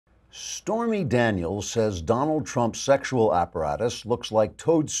Stormy Daniels says Donald Trump's sexual apparatus looks like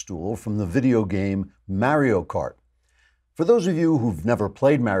Toadstool from the video game Mario Kart. For those of you who've never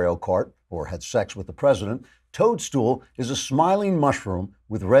played Mario Kart or had sex with the president, Toadstool is a smiling mushroom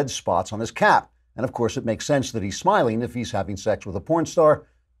with red spots on his cap. And of course, it makes sense that he's smiling if he's having sex with a porn star,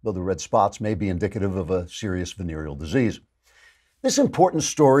 though the red spots may be indicative of a serious venereal disease. This important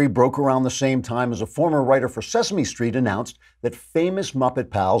story broke around the same time as a former writer for Sesame Street announced that famous Muppet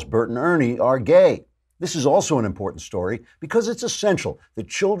pals Bert and Ernie are gay. This is also an important story because it's essential that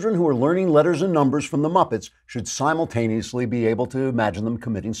children who are learning letters and numbers from the Muppets should simultaneously be able to imagine them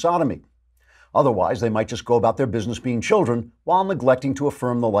committing sodomy. Otherwise, they might just go about their business being children while neglecting to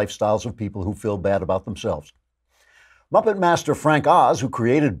affirm the lifestyles of people who feel bad about themselves. Muppet master Frank Oz, who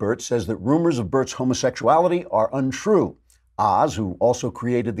created Bert, says that rumors of Bert's homosexuality are untrue. Oz, who also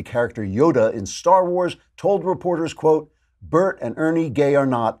created the character Yoda in Star Wars, told reporters, quote, "Bert and Ernie, gay or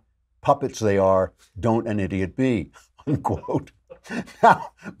not, puppets they are, don't an idiot be," unquote.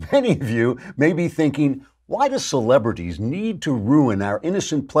 Now, many of you may be thinking, why do celebrities need to ruin our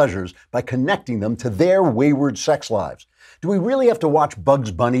innocent pleasures by connecting them to their wayward sex lives? Do we really have to watch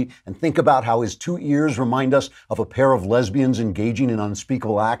Bugs Bunny and think about how his two ears remind us of a pair of lesbians engaging in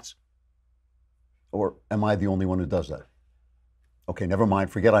unspeakable acts? Or am I the only one who does that? Okay, never mind.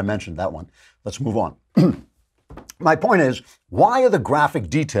 Forget I mentioned that one. Let's move on. My point is, why are the graphic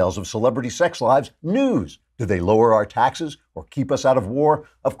details of celebrity sex lives news? Do they lower our taxes or keep us out of war?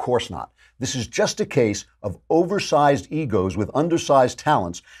 Of course not. This is just a case of oversized egos with undersized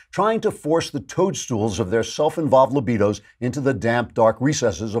talents trying to force the toadstools of their self-involved libidos into the damp, dark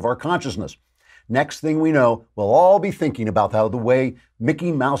recesses of our consciousness. Next thing we know, we'll all be thinking about how the way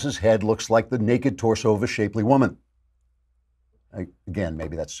Mickey Mouse's head looks like the naked torso of a shapely woman. Again,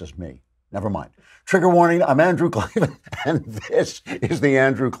 maybe that's just me. Never mind. Trigger warning, I'm Andrew Klavan, and this is The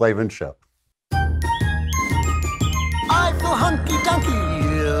Andrew Klavan Show. I feel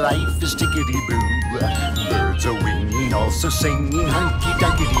hunky-dunky, life is tickety-boo. Birds are winging, also singing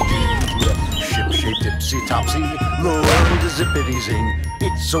hunky-dunky-doo. Ship-shaped, tipsy-topsy, the world is zippity-zing.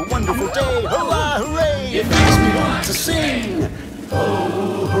 It's a wonderful day, hurrah, hooray! It makes me want to sing.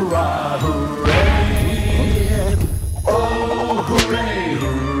 Oh, hurrah, hooray! Oh, hooray,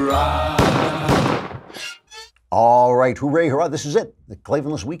 hurrah! All right, hooray, hurrah, this is it. The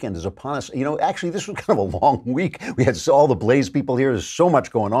Klavanless weekend is upon us. You know, actually, this was kind of a long week. We had all the Blaze people here. There's so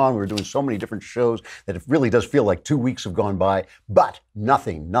much going on. We were doing so many different shows that it really does feel like 2 weeks have gone by. But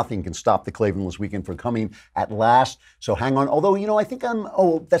nothing can stop the Klavanless weekend from coming at last. So hang on. Although, you know, I think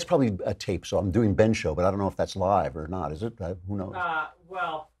that's probably a tape. So I'm doing Ben's show, but I don't know if that's live or not. Is it? Who knows?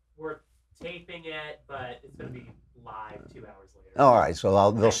 Well, we're taping it, but it's going to be live 2 hours later. All right,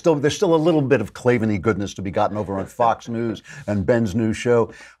 so there's still a little bit of Klavan-y goodness to be gotten over on Fox News and Ben's new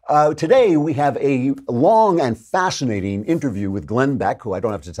show. Today we have a long and fascinating interview with Glenn Beck, who I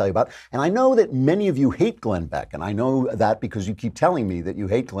don't have to tell you about. And I know that many of you hate Glenn Beck, and I know that because you keep telling me that you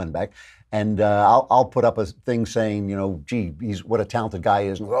hate Glenn Beck. And I'll put up a thing saying, you know, gee, he's what a talented guy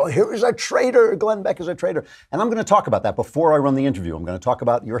is. And, oh, here is a traitor. Glenn Beck is a traitor. And I'm going to talk about that before I run the interview. I'm going to talk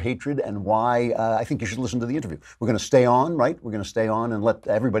about your hatred and why I think you should listen to the interview. We're going to stay on, right? We're going to stay on and let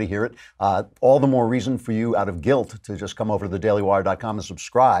everybody hear it. All the more reason for you, out of guilt, to just come over to thedailywire.com and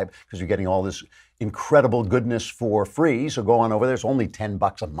subscribe, because you're getting all this incredible goodness for free. So go on over there. It's only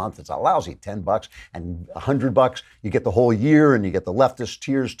 $10 a month. It's a lousy $10, and $100 you get the whole year, and you get the Leftist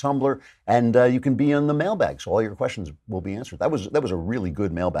Tears tumbler, and you can be in the mailbag. So all your questions will be answered. That was a really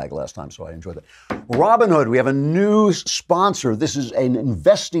good mailbag last time, so I enjoyed it. Robinhood, we have a new sponsor. This is an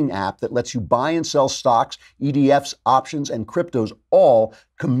investing app that lets you buy and sell stocks, ETFs, options, and cryptos, all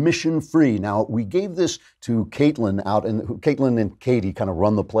commission-free. Now, we gave this to Caitlin Caitlin and Katie kind of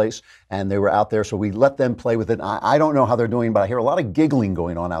run the place, and they were out there, so we let them play with it. I don't know how they're doing, but I hear a lot of giggling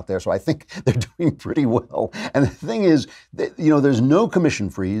going on out there, so I think they're doing pretty well. And the thing is, that, you know, there's no commission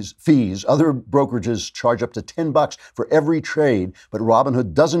fees. Other brokerages charge up to $10 for every trade, but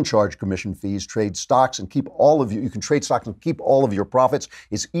Robinhood doesn't charge commission fees. Trade stocks and keep all of you can trade stocks and keep all of your profits.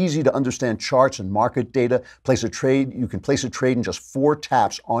 It's easy to understand charts and market data. You can place a trade in just 4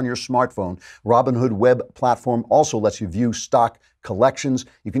 taps on your smartphone. Robinhood web platform also lets you view stock collections.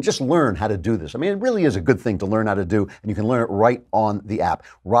 You can just learn how to do this. I mean, it really is a good thing to learn how to do, and you can learn it right on the app.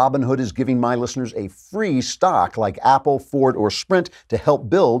 Robinhood is giving my listeners a free stock like Apple, Ford, or Sprint to help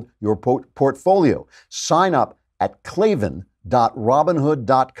build your portfolio. Sign up at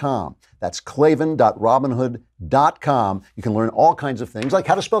klavan.robinhood.com. That's klavan.robinhood.com. You can learn all kinds of things, like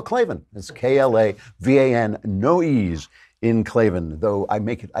how to spell Klavan. It's Klavan, no E's in Klavan, though I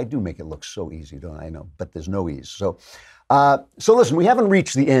do make it look so easy, don't I? I know, but there's no E's. So So listen, we haven't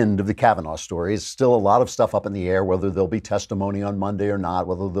reached the end of the Kavanaugh story. It's still a lot of stuff up in the air, whether there'll be testimony on Monday or not,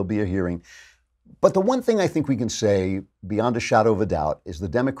 whether there'll be a hearing. But the one thing I think we can say beyond a shadow of a doubt is the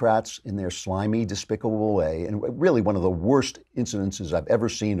Democrats, in their slimy, despicable way, and really one of the worst incidences I've ever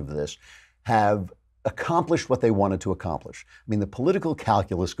seen of this, have accomplished what they wanted to accomplish. I mean, the political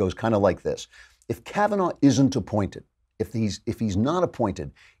calculus goes kind of like this. If Kavanaugh isn't appointed, if he's not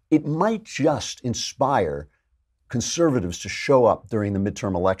appointed, it might just inspire conservatives to show up during the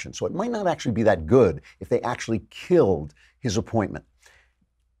midterm election. So it might not actually be that good if they actually killed his appointment.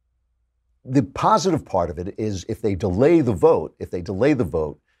 The positive part of it is if they delay the vote,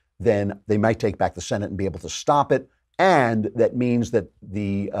 then they might take back the Senate and be able to stop it. And that means that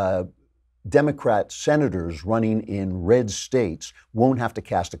the Democrat senators running in red states won't have to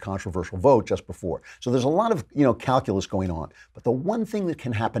cast a controversial vote just before. So there's a lot of, calculus going on. But the one thing that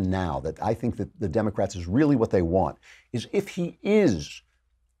can happen now that I think that the Democrats is really what they want is if he is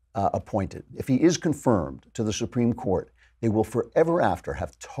appointed, if he is confirmed to the Supreme Court, they will forever after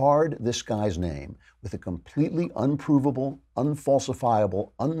have tarred this guy's name with a completely unprovable,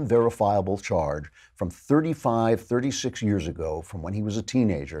 unfalsifiable, unverifiable charge from 36 years ago, from when he was a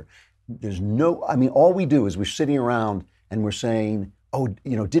teenager. All we do is we're sitting around and we're saying,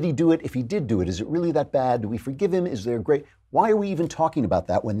 did he do it? If he did do it, is it really that bad? Do we forgive him? Is there great? Why are we even talking about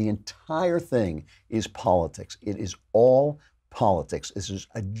that when the entire thing is politics? It is all politics. This is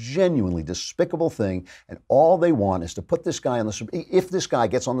a genuinely despicable thing, and all they want is to put this guy on if this guy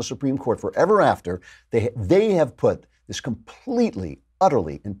gets on the Supreme Court forever after, they have put this completely,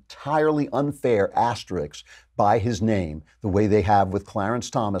 utterly, entirely unfair asterisk by his name, the way they have with Clarence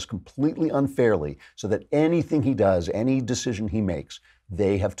Thomas, completely unfairly, so that anything he does, any decision he makes,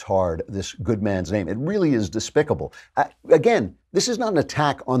 they have tarred this good man's name. It really is despicable. Again, this is not an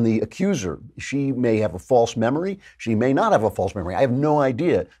attack on the accuser. She may have a false memory. She may not have a false memory. I have no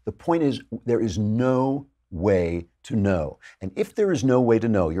idea. The point is, there is no way to know. And if there is no way to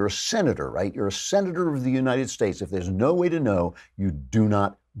know, you're a senator, right? You're a senator of the United States. If there's no way to know, you do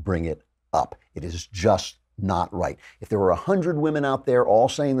not bring it up. It is just not right. If there were 100 women out there all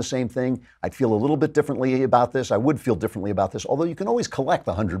saying the same thing, I'd feel a little bit differently about this. I would feel differently about this, although you can always collect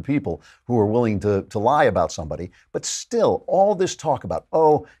 100 people who are willing to lie about somebody. But still, all this talk about,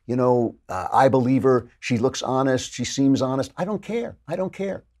 I believe her, she looks honest, she seems honest. I don't care.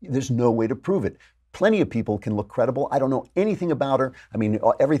 There's no way to prove it. Plenty of people can look credible. I don't know anything about her. I mean,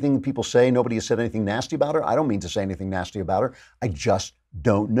 everything people say, nobody has said anything nasty about her. I don't mean to say anything nasty about her. I just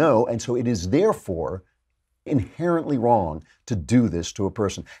don't know. And so it is therefore inherently wrong to do this to a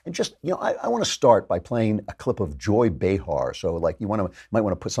person. And just, I want to start by playing a clip of Joy Behar. So you might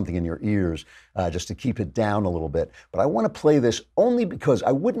want to put something in your ears just to keep it down a little bit. But I want to play this only because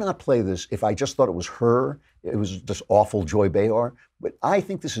I would not play this if I just thought it was her. It was just awful Joy Behar. But I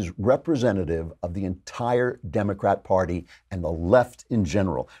think this is representative of the entire Democrat Party and the left in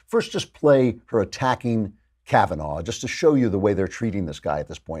general. First, just play her attacking Kavanaugh, just to show you the way they're treating this guy at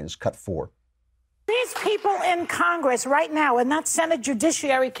this point. It's cut 4. These people in Congress right now, in that Senate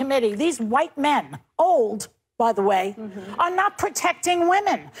Judiciary Committee, these white men, old, by the way, are not protecting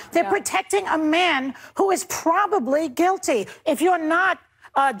women. They're protecting a man who is probably guilty. If you're not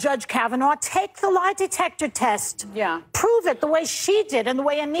Judge Kavanaugh, take the lie detector test. Prove it the way she did and the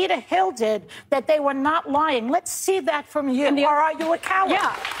way Anita Hill did, that they were not lying. Let's see that from you. Or are you a coward?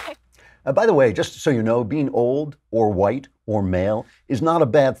 By the way, just so you know, being old or white or male is not a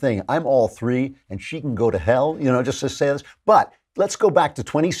bad thing. I'm all three, and she can go to hell, just to say this. But let's go back to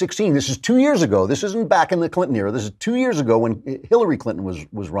 2016. This is 2 years ago. This isn't back in the Clinton era. This is 2 years ago when Hillary Clinton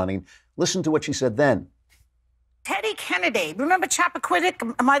was running. Listen to what she said then. Teddy Kennedy. Remember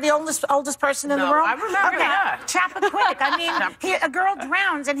Chappaquiddick? Am I the oldest person in the room? I remember that. Chappaquiddick. I mean, a girl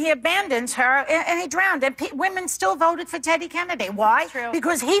drowns and he abandons her and he drowned. And women still voted for Teddy Kennedy. Why? True.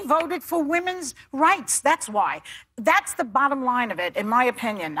 Because he voted for women's rights. That's why. That's the bottom line of it, in my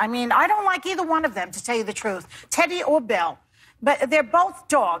opinion. I mean, I don't like either one of them, to tell you the truth, Teddy or Bill. But they're both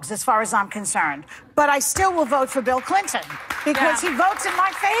dogs as far as I'm concerned. But I still will vote for Bill Clinton because he votes in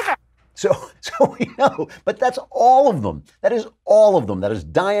my favor. So we know, but that's all of them. That is all of them. That is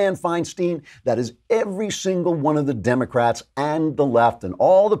Dianne Feinstein. That is every single one of the Democrats and the left and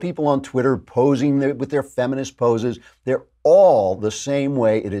all the people on Twitter posing with their feminist poses. They're all the same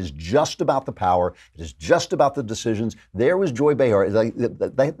way. It is just about the power. It is just about the decisions. There was Joy Behar.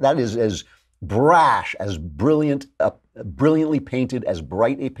 That is as brash, as brilliant, brilliantly painted, as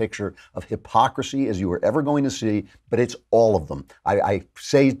bright a picture of hypocrisy as you are ever going to see, but it's all of them. I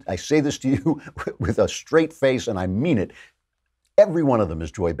say this to you with a straight face, and I mean it. Every one of them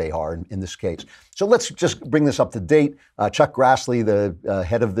is Joy Behar in this case. So let's just bring this up to date. Chuck Grassley, the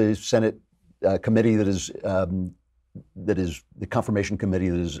head of the Senate committee that is the confirmation committee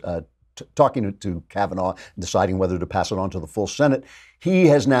that is talking to Kavanaugh and deciding whether to pass it on to the full Senate, he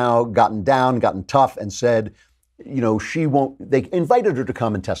has now gotten tough and said, she won't. They invited her to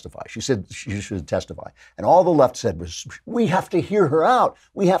come and testify. She said she should testify. And all the left said was, we have to hear her out.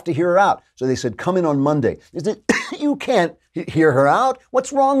 We have to hear her out. So they said, come in on Monday. They said, you can't hear her out.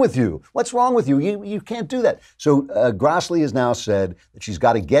 What's wrong with you? What's wrong with you? You can't do that. So Grassley has now said that she's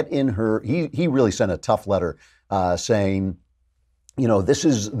got to get in her. He really sent a tough letter saying, this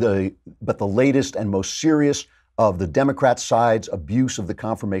is the latest and most serious of the Democrat side's abuse of the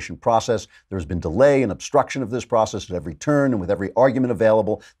confirmation process. There has been delay and obstruction of this process at every turn and with every argument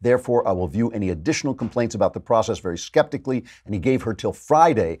available. Therefore, I will view any additional complaints about the process very skeptically. And he gave her till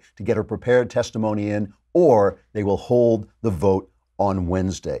Friday to get her prepared testimony in, or they will hold the vote on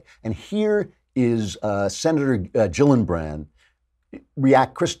Wednesday. And here is Senator Gillibrand,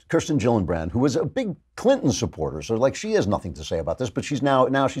 Kirsten Gillibrand, who was a big Clinton supporter. So she has nothing to say about this, but she's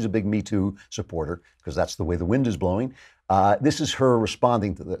now she's a big Me Too supporter because that's the way the wind is blowing. This is her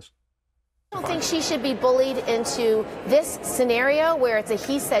responding to this. I don't think she should be bullied into this scenario where it's a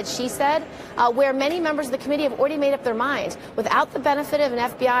he said, she said, where many members of the committee have already made up their mind. Without the benefit of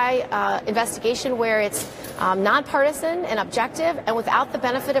an FBI investigation where it's nonpartisan and objective, and without the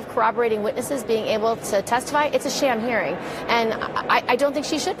benefit of corroborating witnesses being able to testify, it's a sham hearing. And I don't think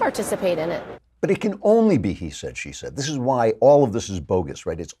she should participate in it. But it can only be he said, she said. This is why all of this is bogus,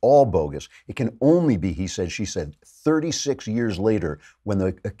 right? It's all bogus. It can only be he said, she said. 36 years later, when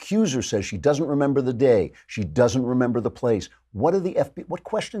the accuser says she doesn't remember the day, she doesn't remember the place, what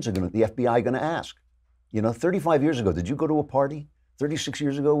questions are the FBI going to ask? 35 years ago, did you go to a party? 36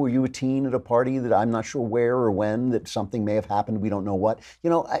 years ago, were you a teen at a party that I'm not sure where or when, that something may have happened, we don't know what?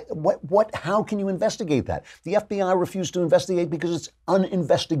 How can you investigate that? The FBI refused to investigate because it's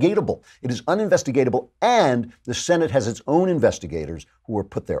uninvestigatable. It is uninvestigatable, and the Senate has its own investigators who are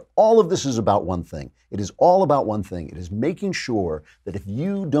put there. All of this is about one thing. It is all about one thing. It is making sure that if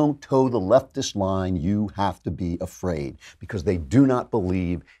you don't toe the leftist line, you have to be afraid, because they do not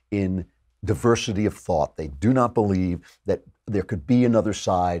believe in diversity of thought. They do not believe that there could be another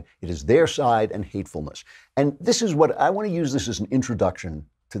side. It is their side and hatefulness. And this is what I want to use this as an introduction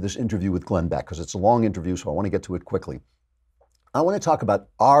to this interview with Glenn Beck, because it's a long interview, so I want to get to it quickly. I want to talk about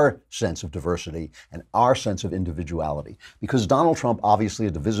our sense of diversity and our sense of individuality, because Donald Trump, obviously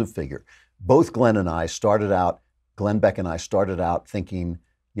a divisive figure. Both Glenn Beck and I started out thinking,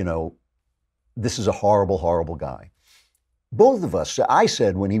 this is a horrible, horrible guy. Both of us, I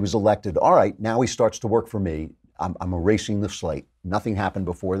said when he was elected, all right, now he starts to work for me. I'm erasing the slate. Nothing happened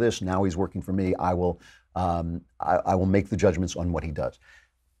before this. Now he's working for me. I will make the judgments on what he does.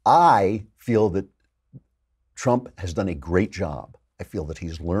 I feel that Trump has done a great job. I feel that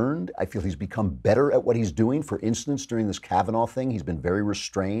he's learned. I feel he's become better at what he's doing. For instance, during this Kavanaugh thing, he's been very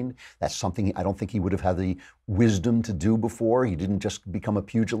restrained. That's something I don't think he would have had the wisdom to do before. He didn't just become a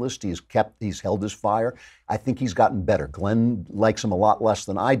pugilist. He's held his fire. I think he's gotten better. Glenn likes him a lot less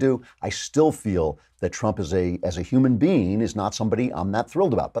than I do. I still feel that Trump as a human being is not somebody I'm that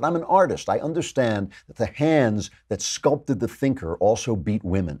thrilled about. But I'm an artist. I understand that the hands that sculpted the thinker also beat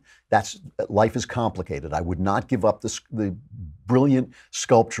women. Life is complicated. I would not give up the brilliant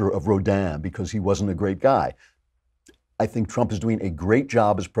sculpture of Rodin because he wasn't a great guy. I think Trump is doing a great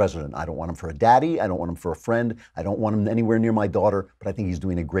job as president. I don't want him for a daddy. I don't want him for a friend. I don't want him anywhere near my daughter, but I think he's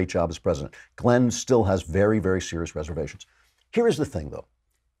doing a great job as president. Glenn still has very, very serious reservations. Here is the thing, though.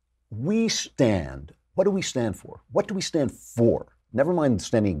 What do we stand for? What do we stand for? Never mind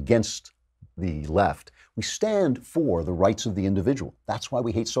standing against the left. We stand for the rights of the individual. That's why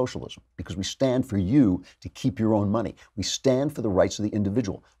we hate socialism, because we stand for you to keep your own money. We stand for the rights of the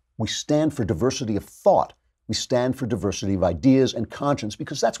individual. We stand for diversity of thought. We stand for diversity of ideas and conscience,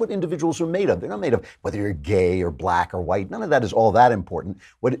 because that's what individuals are made of. They're not made of whether you're gay or black or white. None of that is all that important.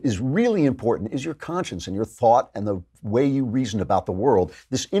 What is really important is your conscience and your thought and the way you reason about the world,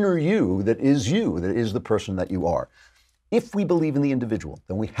 this inner you, that is the person that you are. If we believe in the individual,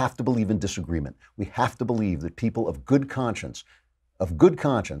 then we have to believe in disagreement. We have to believe that people of good conscience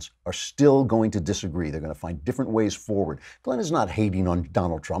are still going to disagree. They're going to find different ways forward. Glenn is not hating on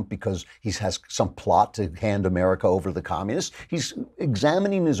Donald Trump because he has some plot to hand America over to the communists. He's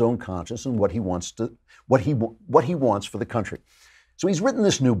examining his own conscience and what he wants for the country. So he's written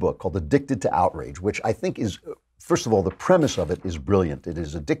this new book called Addicted to Outrage, which I think is, first of all, the premise of it is brilliant. It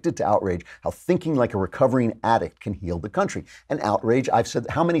is Addicted to Outrage, how thinking like a recovering addict can heal the country. And outrage, I've said,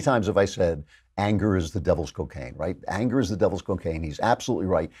 how many times have I said, anger is the devil's cocaine, right? Anger is the devil's cocaine. He's absolutely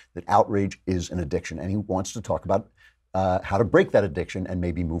right that outrage is an addiction, and he wants to talk about how to break that addiction and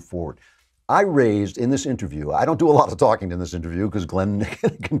maybe move forward. I raised in this interview, I don't do a lot of talking in this interview because Glenn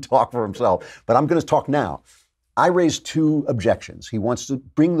can talk for himself, but I'm going to talk now. I raised 2 objections. He wants to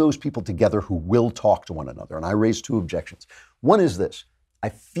bring those people together who will talk to one another, and I raised 2 objections. One is this: I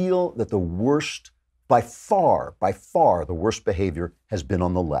feel that the worst, by far, the worst behavior has been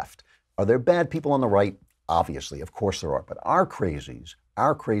on the left. Are there bad people on the right? Obviously, of course there are, but our crazies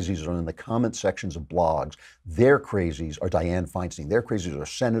are in the comment sections of blogs. Their crazies are Dianne Feinstein. Their crazies are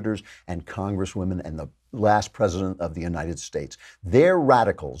senators and congresswomen and the last president of the United States. Their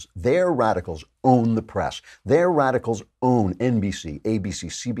radicals own the press. Their radicals own NBC, ABC,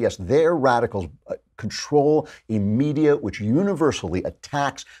 CBS. Their radicals control a media which universally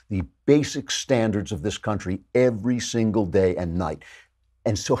attacks the basic standards of this country every single day and night.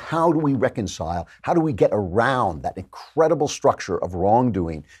 And so how do we reconcile, how do we get around that incredible structure of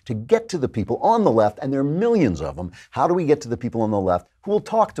wrongdoing to get to the people on the left, and there are millions of them, how do we get to the people on the left who will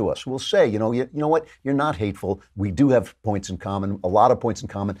talk to us, who will say, you know what, you're not hateful, we do have points in common, a lot of points in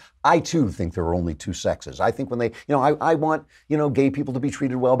common. I too think there are only 2 sexes. I think when they, I want, gay people to be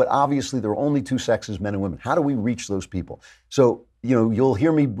treated well, but obviously there are only 2 sexes, men and women. How do we reach those people? So, you'll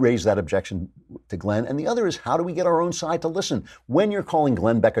hear me raise that objection to Glenn. And the other is, how do we get our own side to listen when you're calling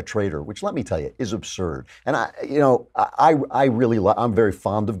Glenn Beck a traitor, which, let me tell you, is absurd. And I'm very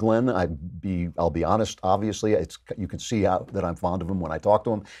fond of Glenn. I'll be honest, obviously, you can see that I'm fond of him when I talk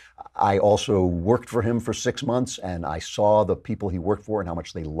to him. I also worked for him for 6 months, and I saw the people he worked for and how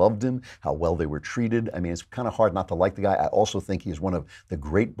much they loved him, how well they were treated. I mean, it's kind of hard not to like the guy. I also think he's one of the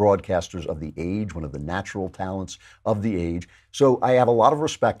great broadcasters of the age, one of the natural talents of the age. So I have a lot of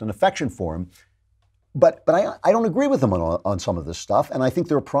respect and affection for him, but I don't agree with him on some of this stuff, and I think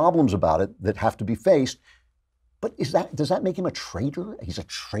there are problems about it that have to be faced. But does that make him a traitor? He's a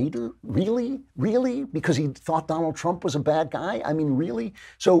traitor? Really? Really? Because he thought Donald Trump was a bad guy? I mean, really?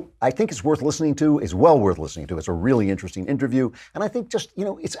 So I think it's worth listening to. It's well worth listening to. It's a really interesting interview. And I think just,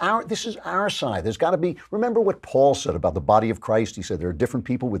 this is our side. There's got to be, remember what Paul said about the body of Christ? He said there are different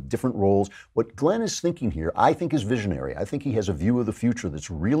people with different roles. What Glenn is thinking here, I think, is visionary. I think he has a view of the future that's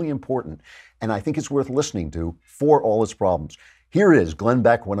really important. And I think it's worth listening to for all its problems. Here is Glenn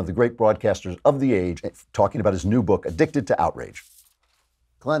Beck, one of the great broadcasters of the age, talking about his new book, Addicted to Outrage.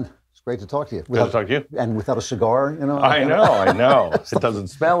 Glenn, it's great to talk to you. Good to talk to you. And without a cigar, I know. It doesn't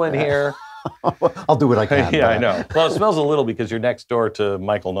smell in here. I'll do what I can. Yeah, I know. Well, it smells a little because you're next door to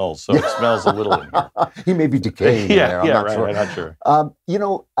Michael Knowles, so it smells a little in here. He may be decaying in there. I'm not right, sure. I'm not sure.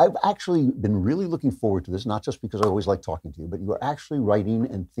 I've actually been really looking forward to this, not just because I always like talking to you, but you are actually writing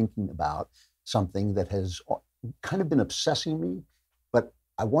and thinking about something that has kind of been obsessing me, but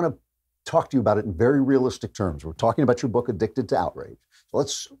I want to talk to you about it in very realistic terms. We're talking about your book, Addicted to Outrage. So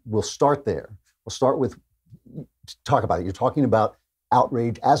we'll start there. We'll start with, talk about it. You're talking about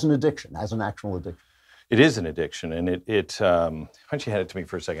outrage as an addiction, as an actual addiction. It is an addiction, and why don't you hand it to me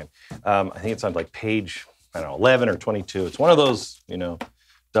for a second? I think it's on like page, 11 or 22. It's one of those,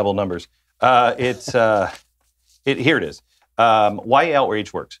 double numbers. Here it is. Why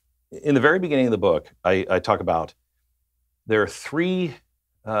outrage works. In the very beginning of the book, I talk about there are 3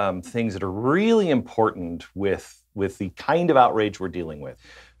 things that are really important with the kind of outrage we're dealing with.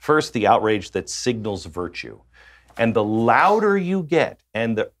 First, the outrage that signals virtue. And the louder you get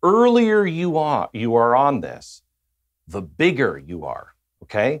and the earlier you are on this, the bigger you are,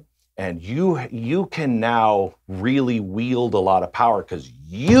 okay? And you can now really wield a lot of power because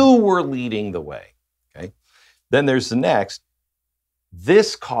you were leading the way, okay? Then there's the next.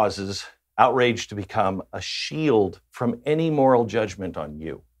 This causes outrage to become a shield from any moral judgment on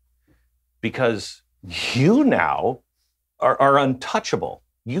you, because you now are untouchable.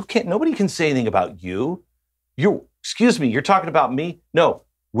 Nobody can say anything about you. Excuse me, you're talking about me? No,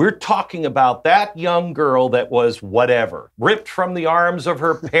 we're talking about that young girl that was whatever, ripped from the arms of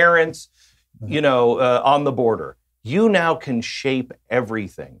her parents, on the border. You now can shape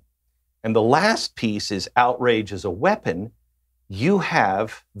everything. And the last piece is outrage as a weapon. You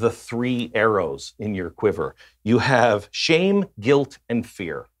have the 3 arrows in your quiver. You have shame, guilt, and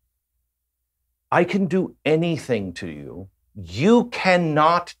fear. I can do anything to you. You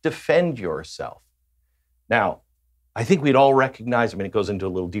cannot defend yourself. Now, I think we'd all recognize, it goes into a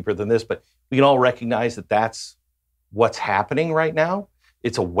little deeper than this, but we can all recognize that that's what's happening right now.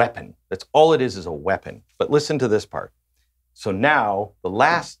 It's a weapon. That's all it is a weapon. But listen to this part. So now the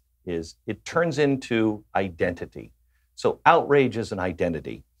last is it turns into identity. So outrage is an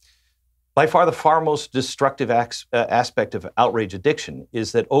identity. By far the most destructive aspect of outrage addiction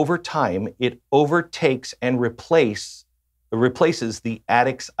is that over time, it overtakes and replaces the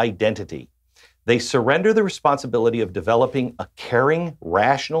addict's identity. They surrender the responsibility of developing a caring,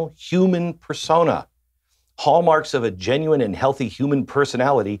 rational human persona. Hallmarks of a genuine and healthy human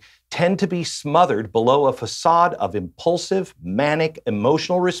personality tend to be smothered below a facade of impulsive, manic,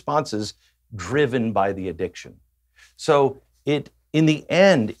 emotional responses driven by the addiction. So in the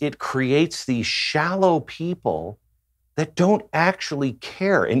end, it creates these shallow people that don't actually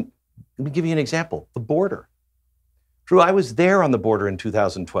care. And let me give you an example, the border. Drew, I was there on the border in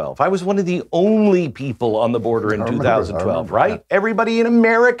 2012. I was one of the only people on the border in 2012, right? That. Everybody in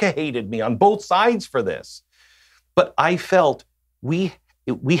America hated me on both sides for this. But I felt we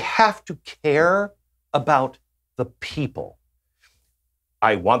have to care about the people.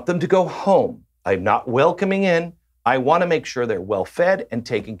 I want them to go home. I'm not welcoming in. I want to make sure they're well fed and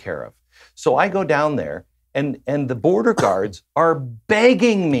taken care of. So I go down there and the border guards are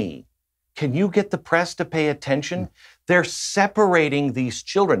begging me, can you get the press to pay attention? They're separating these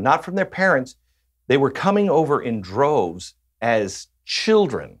children, not from their parents. They were coming over in droves as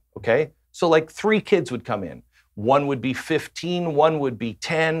children, okay? So like 3 kids would come in. One would be 15, one would be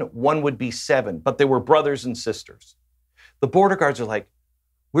 10, one would be 7, but they were brothers and sisters. The border guards are like,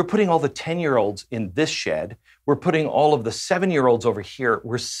 we're putting all the 10-year-olds in this shed. We're putting all of the 7-year-olds over here.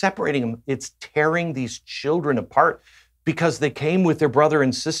 We're separating them. It's tearing these children apart because they came with their brother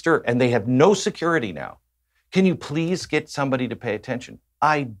and sister and they have no security now. Can you please get somebody to pay attention?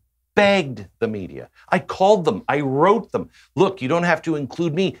 I begged the media. I called them. I wrote them. Look, you don't have to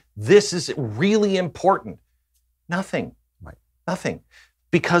include me. This is really important. Nothing. Right. Nothing.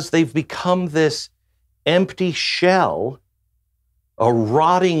 Because they've become this empty shell, a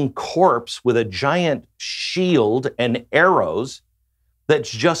rotting corpse with a giant shield and arrows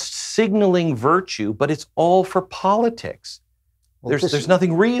that's just signaling virtue, but it's all for politics. Well, there's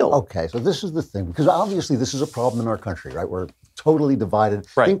nothing real. Okay, so this is the thing, because obviously this is a problem in our country, right? We're totally divided.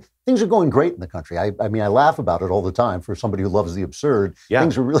 Right. Things are going great in the country. I mean, I laugh about it all the time. For somebody who loves the absurd,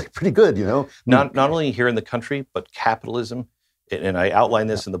 things are really pretty good, you know? Not only here in the country, but capitalism, and I outline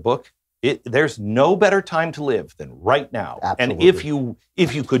this in the book, there's no better time to live than right now. Absolutely. And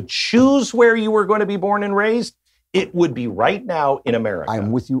if you could choose where you were going to be born and raised, it would be right now in America.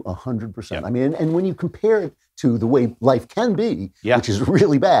 I'm with you 100%. I mean, and when you compare it to the way life can be, which is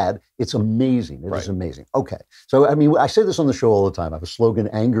really bad, it's amazing. It is amazing. Okay. So, I mean, I say this on the show all the time. I have a slogan,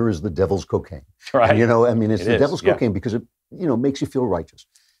 anger is the devil's cocaine. Right. And, you know, I mean, it's the devil's cocaine because it, you know, makes you feel righteous.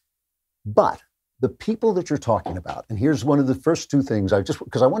 But the people that you're talking about, and here's one of the first 2 things,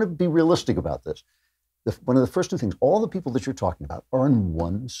 because I want to be realistic about this. One of the first 2 things, all the people that you're talking about are on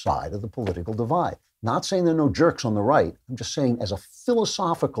one side of the political divide. Not saying there are no jerks on the right. I'm just saying as a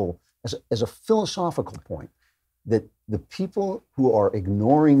philosophical point, that the people who are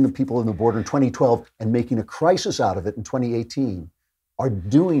ignoring the people on the border in 2012 and making a crisis out of it in 2018 are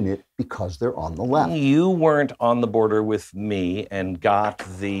doing it because they're on the left. You weren't on the border with me and got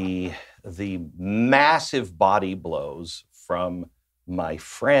the massive body blows from my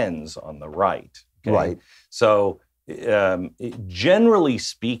friends on the right. Okay? Right. So generally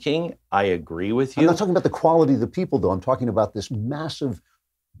speaking, I agree with you. I'm not talking about the quality of the people, though. I'm talking about this massive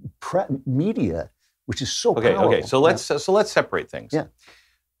media, which is so powerful. Okay. So let's separate things. Yeah.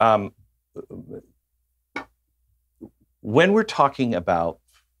 When we're talking about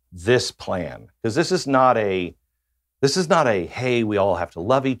this plan, because this is not a hey, we all have to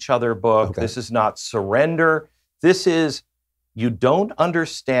love each other book. Okay. This is not surrender. This is, you don't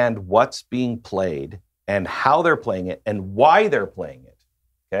understand what's being played and how they're playing it and why they're playing it,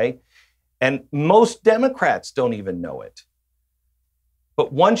 okay? And most Democrats don't even know it.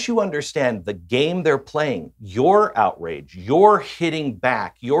 But once you understand the game they're playing, your outrage, your hitting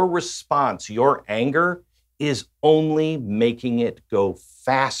back, your response, your anger is only making it go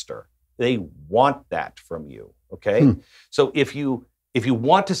faster. They want that from you, okay? So if you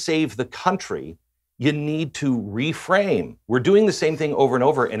want to save the country, you need to reframe. We're doing the same thing over and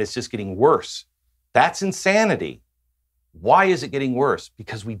over, and it's just getting worse. That's insanity. Why is it getting worse?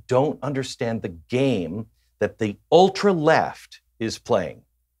 Because we don't understand the game that the ultra-left is playing.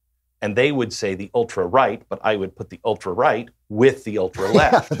 And they would say the ultra-right, but I would put the ultra-right with the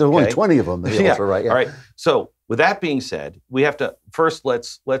ultra-left. There are only 20 of them, the ultra-right. All right. So with that being said, we have to, first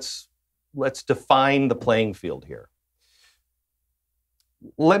let's define the playing field here.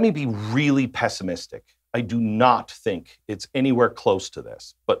 Let me be really pessimistic. I do not think it's anywhere close to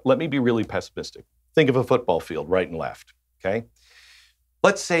this, but let me be really pessimistic. Think of a football field, right and left, okay?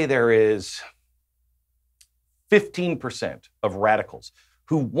 Let's say there is 15% of radicals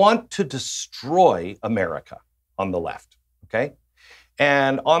who want to destroy America on the left, okay?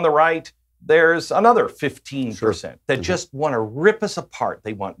 And on the right, there's another 15% that just want to rip us apart.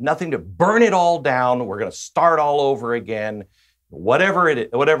 They want nothing to burn it all down. We're going to start all over again. Whatever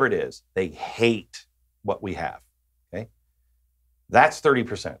it is, they hate what we have, okay? That's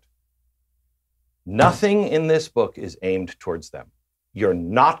 30%. Nothing in this book is aimed towards them. You're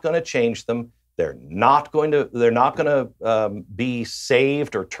not going to change them. They're not going to be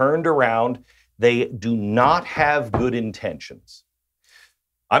saved or turned around. They do not have good intentions.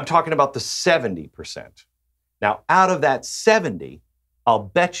 I'm talking about the 70%. Now, out of that 70, I'll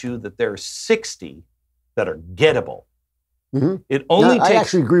bet you that there are 60 that are gettable. Mm-hmm. It only takes, I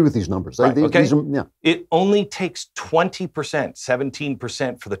actually agree with these numbers. Right, okay? These are, It only takes 20%,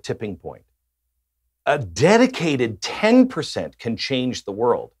 17% for the tipping point. A dedicated 10% can change the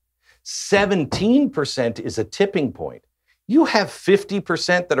world. 17% is a tipping point. You have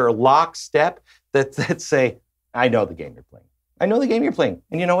 50% that are lockstep that say, I know the game you're playing. I know the game you're playing.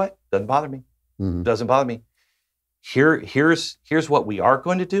 And you know what? Doesn't bother me. Mm-hmm. Doesn't bother me. Here's what we are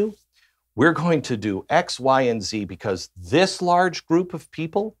going to do. We're going to do X, Y, and Z because this large group of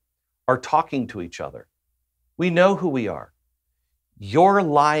people are talking to each other. We know who we are. You're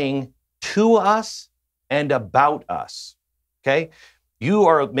lying to us and about us, okay?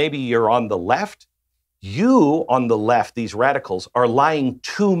 Maybe you're on the left. You on the left, these radicals, are lying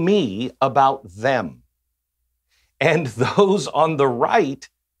to me about them. And those on the right,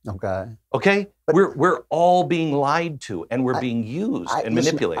 okay, we're all being lied to, and we're being used and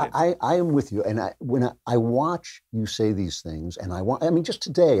manipulated. I am with you, and when I watch you say these things, and I mean, just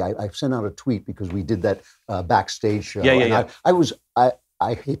today, I sent out a tweet because we did that backstage show. Yeah.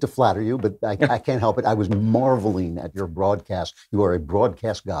 I hate to flatter you, but I can't help it. I was marveling at your broadcast. You are a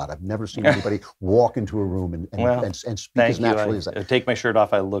broadcast god. I've never seen anybody walk into a room and speak as naturally as that. I take my shirt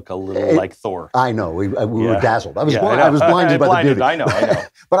off, I look a little like Thor. I know. We were dazzled. I was blinded by the beauty. I know.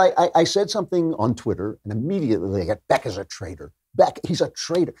 But I said something on Twitter, and immediately I got, Beck is a traitor. Beck, he's a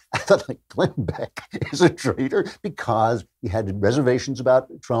traitor. I thought, like, Glenn Beck is a traitor because he had reservations about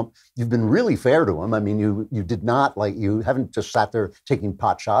Trump. You've been really fair to him. I mean, you did not, like, you haven't just sat there taking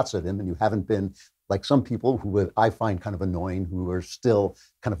pot shots at him, and you haven't been like some people who I find kind of annoying, who are still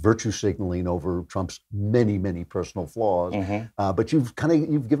kind of virtue signaling over Trump's many, many personal flaws. Mm-hmm. But you've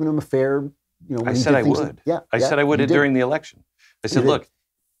given him a fair, I said I would. I said I would during the election. I said, look,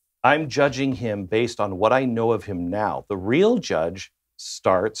 I'm judging him based on what I know of him now. The real judge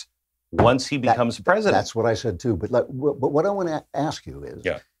starts once he becomes president. That's what I said too. But what I want to ask you is,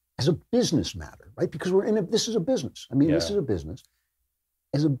 as a business matter, right? Because this is a business. I mean, this is a business.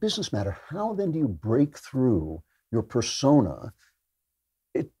 As a business matter, how then do you break through your persona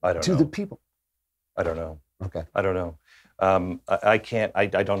to the people? I don't know. Okay. I don't know. I can't. I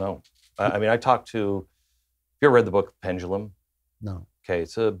don't know. I mean, I talked to. Have you ever read the book Pendulum? No. Okay,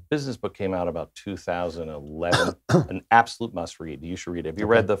 it's a business book, came out about 2011. An absolute must read. You should read it. Have you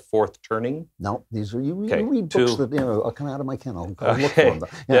read The Fourth Turning? No, these are you read books that are come out of my kennel. I'll look for them.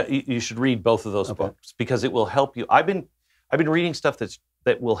 Yeah, you should read both of those books because it will help you. I've been reading stuff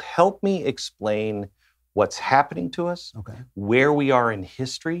that will help me explain what's happening to us, where we are in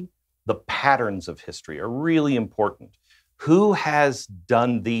history. The patterns of history are really important. Who has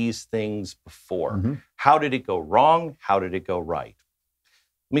done these things before? Mm-hmm. How did it go wrong? How did it go right?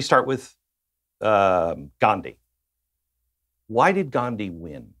 Let me start with Gandhi. Why did Gandhi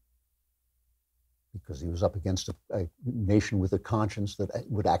win? Because he was up against a nation with a conscience that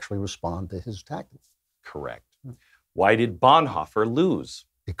would actually respond to his tactics. Correct. Why did Bonhoeffer lose?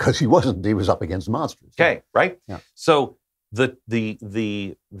 Because he wasn't. He was up against monsters. Okay, right? Yeah. So very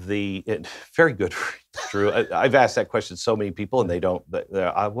good, Drew. I've asked that question to so many people, and they don't.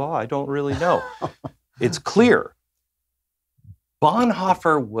 I don't really know. It's clear.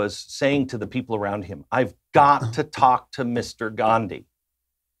 Bonhoeffer was saying to the people around him, I've got to talk to Mr. Gandhi.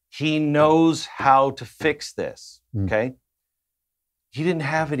 He knows how to fix this, okay? He didn't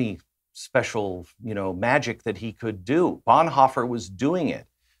have any special, magic that he could do. Bonhoeffer was doing it.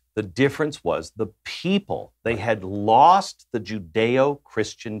 The difference was the people. They had lost the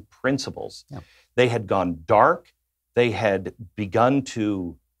Judeo-Christian principles. Yeah. They had gone dark. They had begun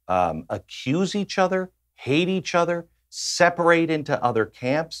to accuse each other, hate each other, separate into other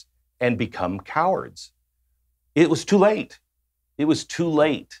camps, and become cowards. It was too late. It was too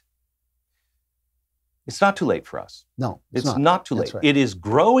late. It's not too late for us. No, it's not too late. Right. It is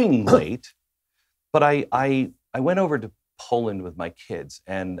growing late, but I went over to Poland with my kids,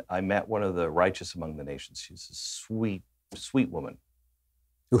 and I met one of the righteous among the nations. She's a sweet, sweet woman.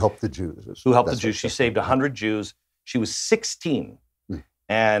 Who helped the Jews. She saved 100 Jews. She was 16.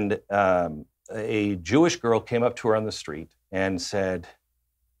 And a Jewish girl came up to her on the street and said,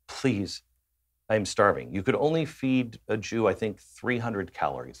 please, I'm starving. You could only feed a Jew, I think, 300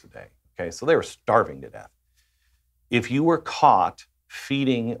 calories a day. Okay, so they were starving to death. If you were caught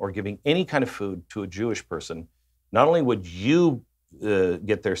feeding or giving any kind of food to a Jewish person, not only would you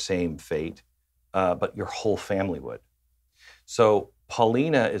get their same fate, but your whole family would. So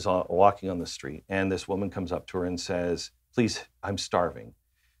Paulina is walking on the street, and this woman comes up to her and says, please, I'm starving.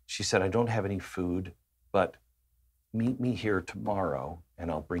 She said, I don't have any food, but meet me here tomorrow, and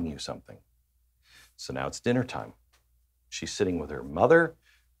I'll bring you something. So now it's dinner time. She's sitting with her mother,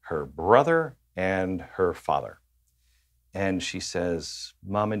 her brother, and her father. And she says,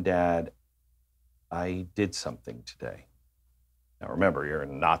 Mom and Dad, I did something today. Now remember, you're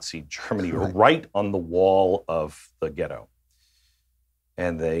in Nazi Germany. You're right on the wall of the ghetto.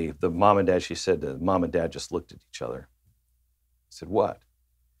 And the mom and dad, she said, the mom and dad just looked at each other. I said, what?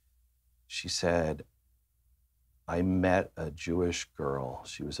 She said, I met a Jewish girl.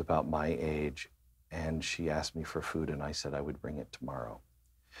 She was about my age, and she asked me for food, and I said I would bring it tomorrow.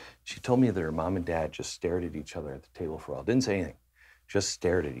 She told me that her mom and dad just stared at each other at the table for a while. Didn't say anything, just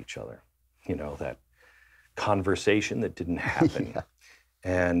stared at each other. You know, that conversation that didn't happen. Yeah.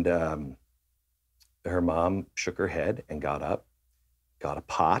 And her mom shook her head and got up, got a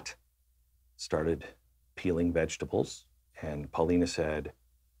pot, started peeling vegetables. And Paulina said,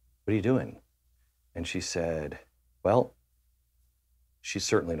 what are you doing? And she said, well, she's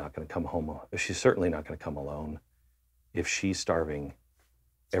certainly not going to come home. She's certainly not going to come alone. If she's starving,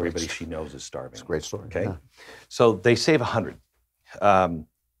 everybody she knows is starving. It's a great story. Okay. Yeah. So they save 100.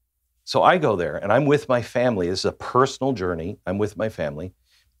 So I go there and I'm with my family. This is a personal journey. I'm with my family.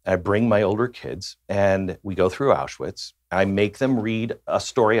 I bring my older kids and we go through Auschwitz. I make them read a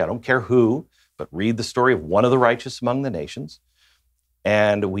story. I don't care who, but read the story of one of the righteous among the nations.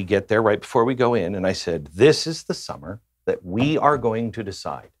 And we get there right before we go in. And I said, this is the summer that we are going to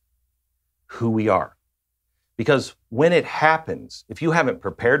decide who we are. Because when it happens, if you haven't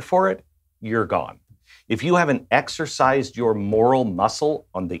prepared for it, you're gone. If you haven't exercised your moral muscle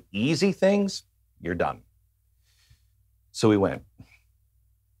on the easy things, you're done. So we went.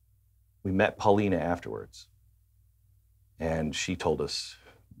 We met Paulina afterwards. And she told us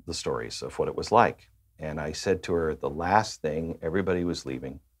the stories of what it was like. And I said to her, the last thing, everybody was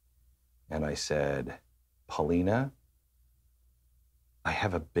leaving. And I said, Paulina, I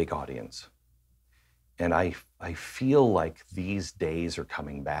have a big audience. And I feel like these days are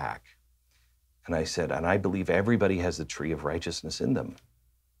coming back. And I said, and I believe everybody has the tree of righteousness in them.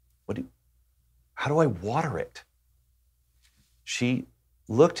 How do I water it? She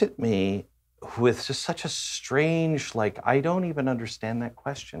looked at me with just such a strange, like, I don't even understand that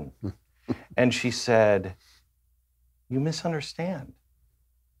question. And she said, you misunderstand.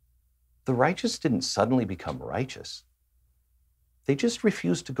 The righteous didn't suddenly become righteous. They just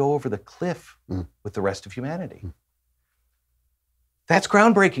refused to go over the cliff with the rest of humanity. That's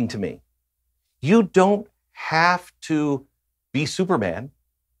groundbreaking to me. You don't have to be Superman.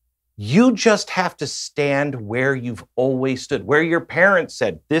 You just have to stand where you've always stood, where your parents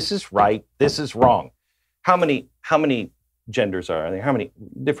said, this is right, this is wrong. How many genders are there? How many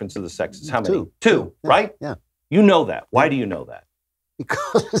differences of the sexes? How many? Two, yeah, right? Yeah. You know that. Why do you know that?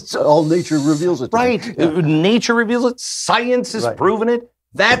 Because it's all nature reveals it. Right. Yeah. Nature reveals it. Science has proven it.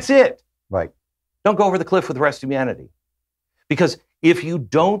 That's it. Right. Don't go over the cliff with the rest of humanity. Because if you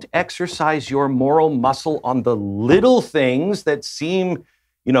don't exercise your moral muscle on the little things that seem,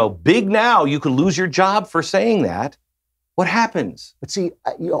 big now, you could lose your job for saying that. What happens? But see,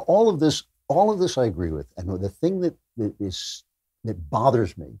 all of this I agree with. And the thing that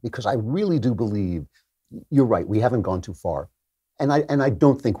bothers me, because I really do believe, you're right, we haven't gone too far. And I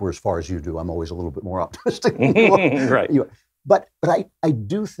don't think we're as far as you do. I'm always a little bit more optimistic than you are. Right. But I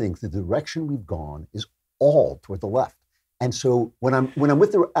do think the direction we've gone is all toward the left. And so when I'm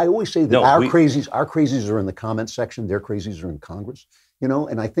with I always say that our crazies are in the comments section, their crazies are in Congress.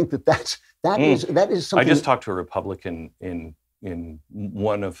 And I think that is something. I just talked to a Republican in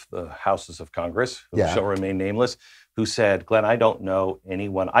one of the houses of Congress, who shall remain nameless, who said, Glenn, I don't know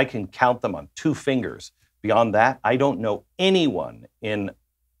anyone. I can count them on 2 fingers. Beyond that, I don't know anyone in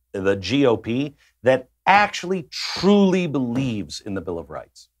the GOP that actually truly believes in the Bill of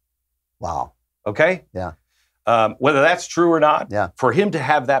Rights. Wow. Okay? Yeah. Whether that's true or not, yeah. For him to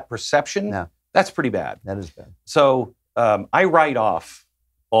have that perception, that's pretty bad. That is bad. So I write off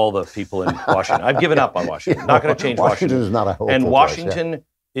all the people in Washington. I've given up on Washington. Not going to change Washington. Washington is not a hopeful And Washington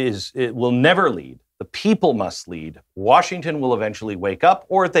place, it will never lead. The people must lead. Washington will eventually wake up,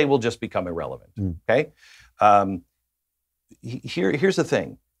 or they will just become irrelevant. Okay? here's the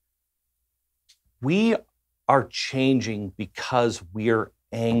thing. We are changing because we're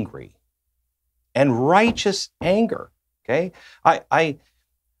angry, and righteous anger. Okay,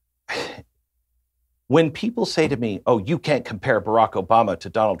 when people say to me, "Oh, you can't compare Barack Obama to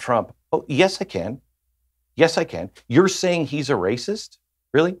Donald Trump," oh, yes, I can. Yes, I can. You're saying he's a racist?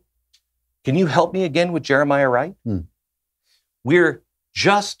 Really? Can you help me again with Jeremiah Wright? We're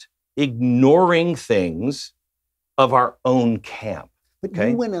just ignoring things of our own camp. But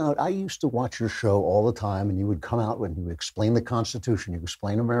Okay? you went out, I used to watch your show all the time, and you would come out when you would explain the Constitution, you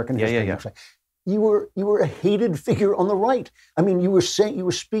explain American history. Yeah. You were a hated figure on the right. I mean, you were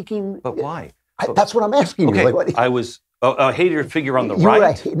speaking. But why? That's what I'm asking you. Okay, Like, I was a hated figure on the you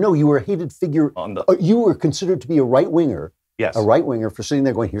right. you were a hated figure. On the You were considered to be a right-winger. yes. A right-winger for sitting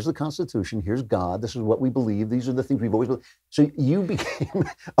there going, here's the Constitution, here's God, this is what we believe, these are the things we've always believed. So you became,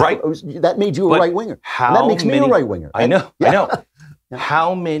 Right. that made you a But right-winger. how And that makes me a many- right-winger. I know. Yeah. I know. Yeah.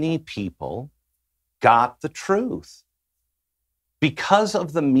 How many people got the truth because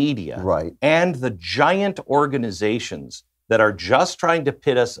of the media Right. and the giant organizations that are just trying to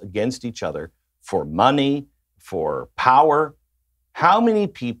pit us against each other for money, for power? How many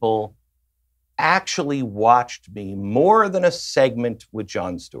people actually watched me more than a segment with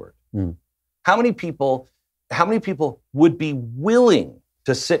Jon Stewart? Mm. How many people would be willing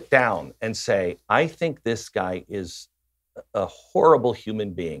to sit down and say, I think this guy is a horrible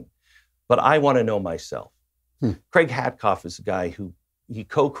human being, but I want to know myself? Craig Hatkoff is a guy who he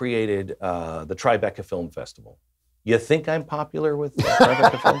co-created the Tribeca Film Festival. You think I'm popular with the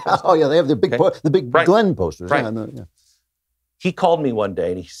Tribeca Film Festival? Oh yeah, they have the big, Okay. the big Right. Glenn posters. Right. Yeah, I know, yeah. He called me one day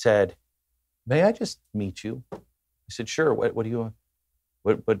and he said, "May I just meet you?" I said, "Sure. What do you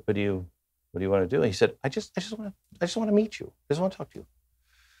what do you want to do?" And he said, I just want to meet you. I just want to talk to you."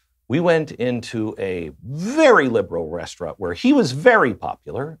 We went into a very liberal restaurant where he was very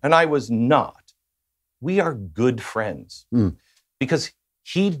popular and I was not. We are good friends because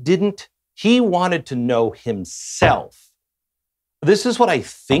he wanted to know himself. This is what I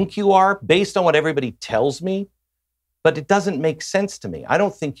think you are based on what everybody tells me, but it doesn't make sense to me. I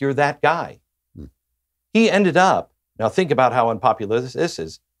don't think you're that guy. He ended up, now think about how unpopular this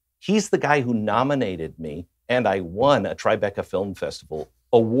is. He's the guy who nominated me and I won a Tribeca Film Festival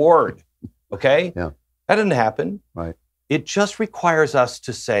award. Okay? Yeah. That didn't happen. Right. It just requires us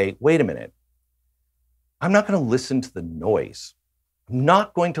to say, wait a minute. I'm not going to listen to the noise. I'm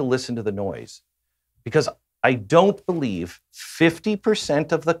not going to listen to the noise because I don't believe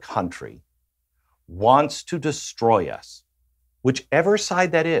 50% of the country wants to destroy us, whichever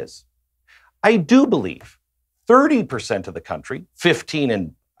side that is. I do believe 30% of the country, 15,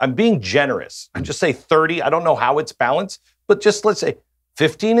 and I'm being generous. I just say 30. I don't know how it's balanced, but just let's say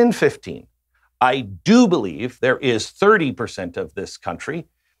 15 and 15. I do believe there is 30% of this country,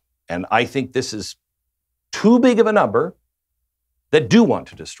 and I think this is too big of a number, that do want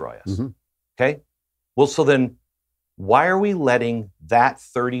to destroy us. Okay? Well, so then why are we letting that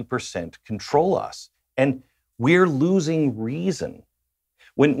 30% control us? And we're losing reason.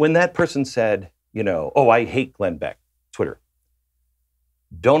 When that person said, you know, "Oh, I hate Glenn Beck," Twitter.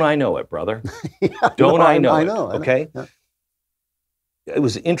 Don't I know it, brother? Don't I know it? Okay? Yeah. It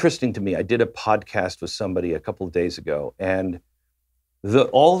was interesting to me. I did a podcast with somebody a couple of days ago, and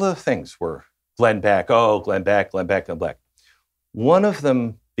all the things were Glenn Beck, oh, Glenn Beck, Glenn Beck, Glenn Beck. One of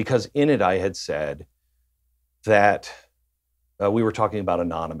them, because in it I had said that we were talking about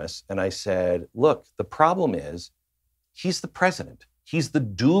Anonymous, and I said, look, the problem is he's the president. He's the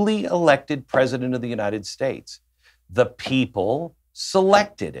duly elected president of the United States. The people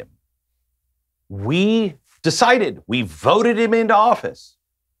selected him. We decided, we voted him into office.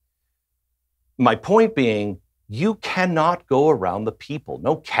 My point being, you cannot go around the people.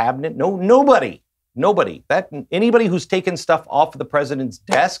 No cabinet, nobody. Anybody who's taken stuff off of the president's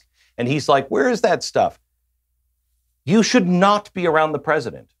desk and he's like, where is that stuff? You should not be around the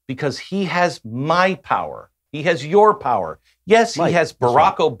president because he has my power. He has your power. Yes, he has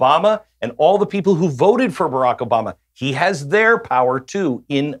Barack Obama and all the people who voted for Barack Obama. He has their power too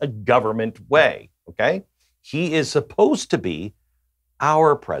in a government way, okay? He is supposed to be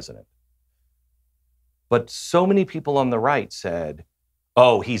our president. But so many people on the right said,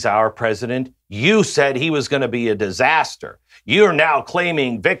 oh, he's our president. You said he was going to be a disaster. You're now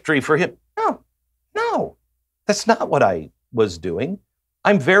claiming victory for him. No, that's not what I was doing.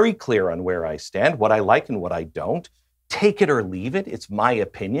 I'm very clear on where I stand, what I like and what I don't. Take it or leave it. It's my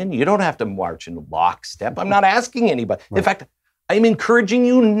opinion. You don't have to march in lockstep. I'm not asking anybody. Right. In fact, I'm encouraging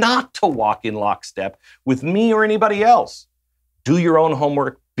you not to walk in lockstep with me or anybody else. Do your own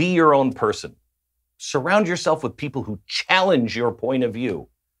homework. Be your own person. surround yourself with people who challenge your point of view.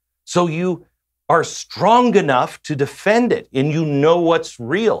 So you are strong enough to defend it and you know what's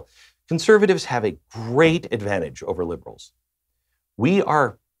real. Conservatives have a great advantage over liberals. We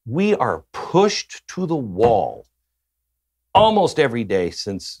are pushed to the wall almost every day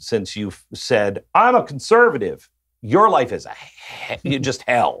since you've said, I'm a conservative. Your life is just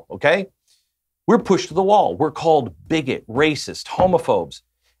hell, okay? We're pushed to the wall. We're called bigot, racist, homophobes.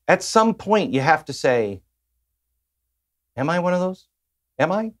 At some point, you have to say, am I one of those?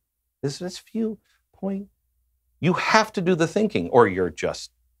 Am I? This viewpoint? You have to do the thinking, or you're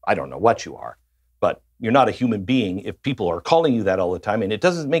just, I don't know what you are, but you're not a human being if people are calling you that all the time, and it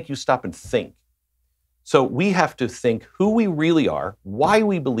doesn't make you stop and think. So we have to think who we really are, why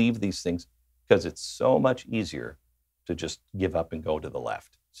we believe these things, because it's so much easier to just give up and go to the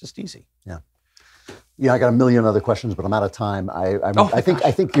left. It's just easy. Yeah. Yeah, I got a million other questions, but I'm out of time. I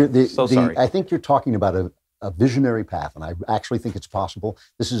think you're talking about a visionary path, and I actually think it's possible.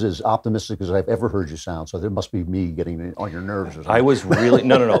 This is as optimistic as I've ever heard you sound, so there must be me getting on your nerves or something. I was really,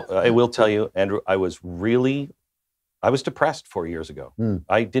 no. I will tell you, Andrew, I was depressed 4 years ago.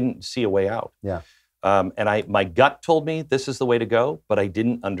 I didn't see a way out. Yeah. And my gut told me this is the way to go, but I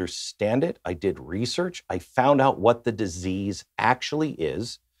didn't understand it. I did research. I found out what the disease actually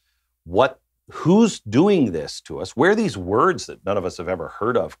is, who's doing this to us, where these words that none of us have ever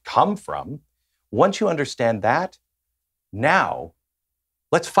heard of come from. Once you understand that, now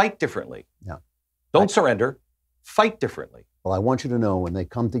let's fight differently. Yeah. Don't surrender, fight differently. Well, I want you to know when they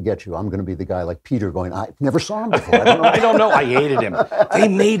come to get you, I'm going to be the guy like Peter going, I never saw him before. I don't know. I don't know. I hated him. They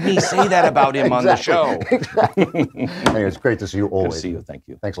made me say that about him on the show. Exactly. Anyway, it's great to see you always. Good to see you. Thank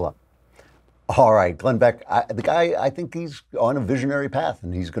you. Thanks a lot. All right, Glenn Beck, the guy, I think he's on a visionary path,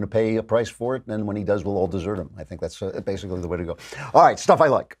 and he's going to pay a price for it, and when he does, we'll all desert him. I think that's basically the way to go. All right, stuff I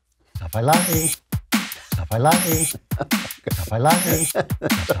like. Stuff I like. Stuff I like. Stuff I like. Stuff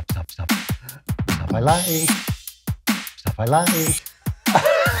I like. Stuff I like.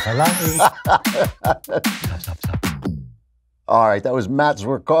 Stuff I like. Stop. All right, that was Matt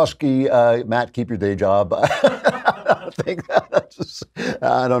Zwerkowski. Matt, keep your day job.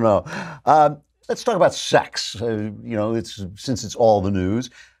 I don't know. Let's talk about sex. Since it's all the news.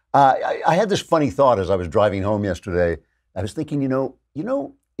 I had this funny thought as I was driving home yesterday. I was thinking,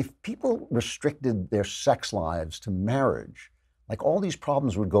 if people restricted their sex lives to marriage, like all these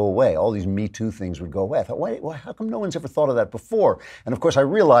problems would go away, all these Me Too things would go away. I thought, why, how come no one's ever thought of that before? And of course, I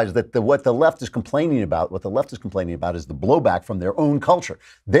realized that what the left is complaining about is the blowback from their own culture.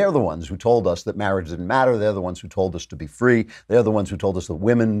 They're the ones who told us that marriage didn't matter. They're the ones who told us to be free. They're the ones who told us that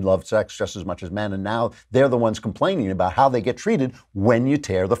women love sex just as much as men. And now they're the ones complaining about how they get treated when you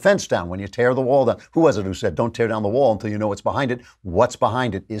tear the fence down, when you tear the wall down. Who was it who said, don't tear down the wall until you know what's behind it? What's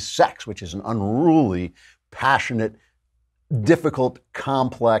behind it is sex, which is an unruly, passionate, difficult,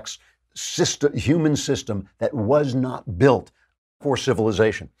 complex human system that was not built for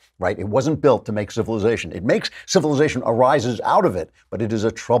civilization, right? It wasn't built to make civilization. It makes civilization arises out of it, but it is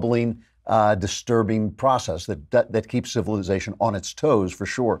a troubling, disturbing process that keeps civilization on its toes for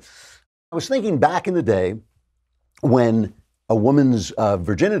sure. I was thinking back in the day when a woman's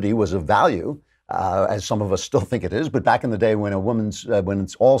virginity was of value, as some of us still think it is, but back in the day when when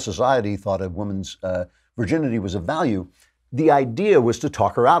all society thought a woman's virginity was of value, the idea was to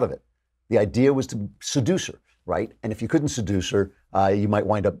talk her out of it. The idea was to seduce her, right? And if you couldn't seduce her, you might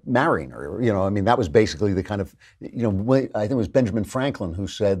wind up marrying her. That was basically the kind of, I think it was Benjamin Franklin who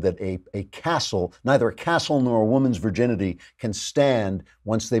said that a castle, neither a castle nor a woman's virginity can stand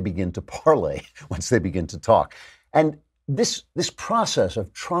once they begin to parley, once they begin to talk. And this process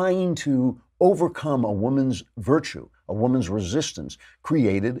of trying to overcome a woman's virtue, a woman's resistance,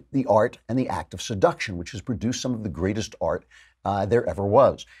 created the art and the act of seduction, which has produced some of the greatest art there ever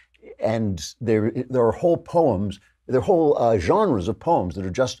was. And there are whole poems, there are whole genres of poems that are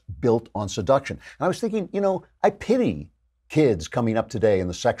just built on seduction. And I was thinking, I pity kids coming up today in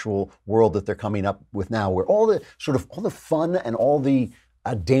the sexual world that they're coming up with now, where all the fun and all the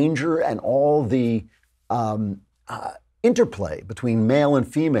danger and all the interplay between male and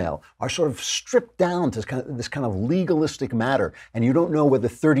female are sort of stripped down to this kind of legalistic matter. And you don't know whether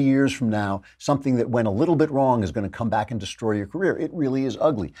 30 years from now, something that went a little bit wrong is going to come back and destroy your career. It really is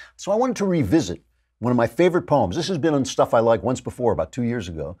ugly. So I wanted to revisit one of my favorite poems. This has been on Stuff I Like once before, about 2 years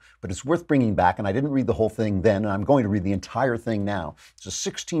ago, but it's worth bringing back. And I didn't read the whole thing then, and I'm going to read the entire thing now. It's a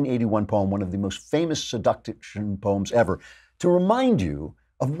 1681 poem, one of the most famous seduction poems ever, to remind you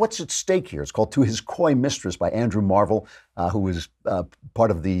of what's at stake here. It's called To His Coy Mistress by Andrew Marvell, who was part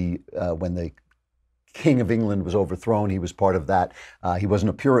of when the King of England was overthrown. He was part of that. He wasn't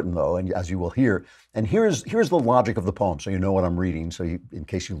a Puritan, though, and as you will hear. And here's the logic of the poem, so you know what I'm reading, so in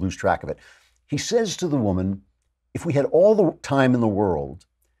case you lose track of it. He says to the woman, if we had all the time in the world,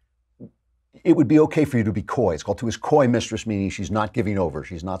 it would be okay for you to be coy. It's called to his coy mistress, meaning she's not giving over.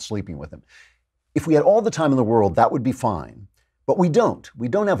 She's not sleeping with him. If we had all the time in the world, that would be fine. But we don't. We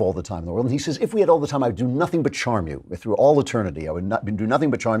don't have all the time in the world. And he says, if we had all the time, I would do nothing but charm you. Through all eternity, I would do nothing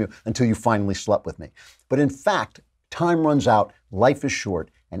but charm you until you finally slept with me. But in fact, time runs out, life is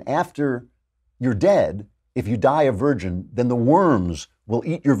short, and after you're dead, if you die a virgin, then the worms will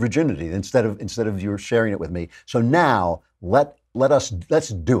eat your virginity instead of you sharing it with me. So now let's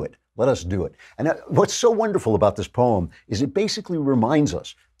do it. Let us do it. And what's so wonderful about this poem is it basically reminds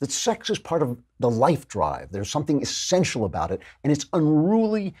us that sex is part of the life drive. There's something essential about it, and it's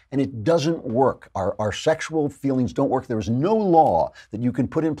unruly, and it doesn't work. Our sexual feelings don't work. There is no law that you can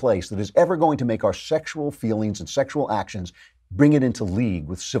put in place that is ever going to make our sexual feelings and sexual actions bring it into league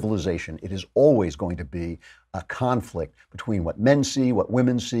with civilization. It is always going to be a conflict between what men see, what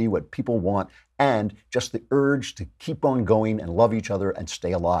women see, what people want, and just the urge to keep on going and love each other and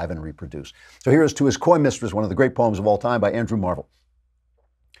stay alive and reproduce. So here is To His Coy Mistress, one of the great poems of all time by Andrew Marvell.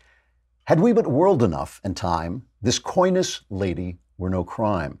 Had we but world enough and time, this coyness, lady, were no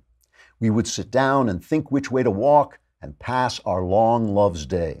crime. We would sit down and think which way to walk and pass our long love's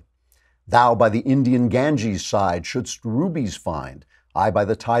day. Thou by the Indian Ganges side shouldst rubies find, I by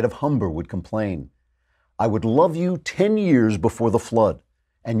the tide of Humber would complain. I would love you 10 years before the flood,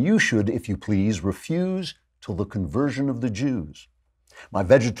 and you should, if you please, refuse till the conversion of the Jews. My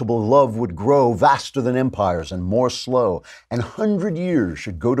vegetable love would grow vaster than empires and more slow, and 100 years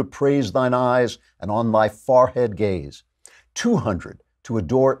should go to praise thine eyes and on thy forehead gaze. 200 to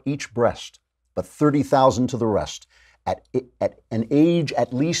adore each breast, but 30,000 to the rest, at an age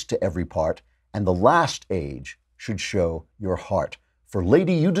at least to every part, and the last age should show your heart. For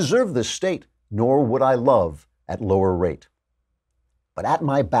lady, you deserve this state, nor would I love at lower rate. But at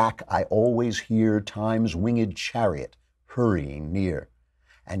my back I always hear time's winged chariot hurrying near,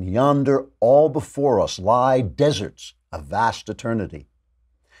 and yonder all before us lie deserts of vast eternity.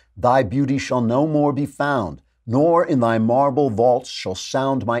 Thy beauty shall no more be found, nor in thy marble vaults shall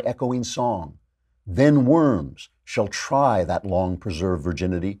sound my echoing song. Then worms shall try that long-preserved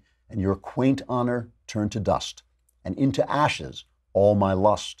virginity, and your quaint honor turn to dust, and into ashes all my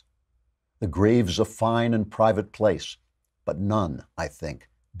lust. The grave's a fine and private place, but none, I think,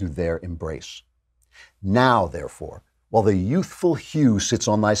 do there embrace. Now, therefore, while the youthful hue sits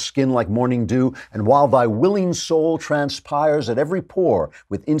on thy skin like morning dew, and while thy willing soul transpires at every pore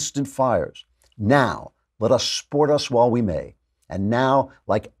with instant fires, now let us sport us while we may, and now,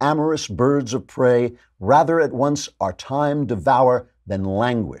 like amorous birds of prey, rather at once our time devour than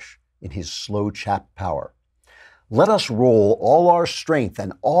languish in his slow chapt power. Let us roll all our strength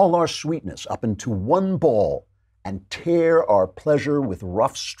and all our sweetness up into one ball, and tear our pleasure with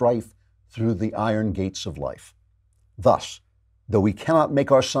rough strife through the iron gates of life. Thus, though we cannot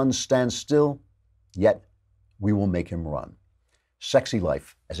make our sun stand still, yet we will make him run. Sexy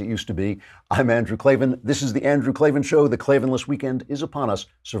life, as it used to be. I'm Andrew Klavan. This is The Andrew Klavan Show. The Klavanless weekend is upon us.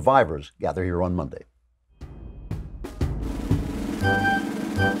 Survivors gather here on Monday.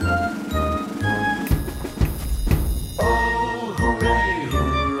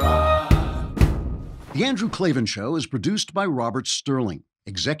 The Andrew Klavan Show is produced by Robert Sterling.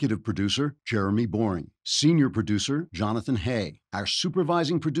 Executive producer, Jeremy Boring. Senior producer, Jonathan Hay. Our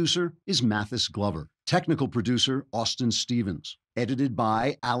supervising producer is Mathis Glover. Technical producer, Austin Stevens. Edited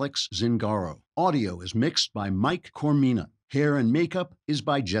by Alex Zingaro. Audio is mixed by Mike Cormina. Hair and makeup is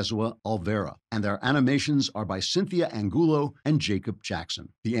by Jesua Alvera. And our animations are by Cynthia Angulo and Jacob Jackson.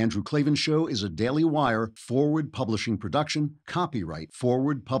 The Andrew Klavan Show is a Daily Wire Forward Publishing production. Copyright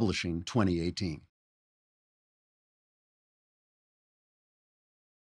Forward Publishing 2018.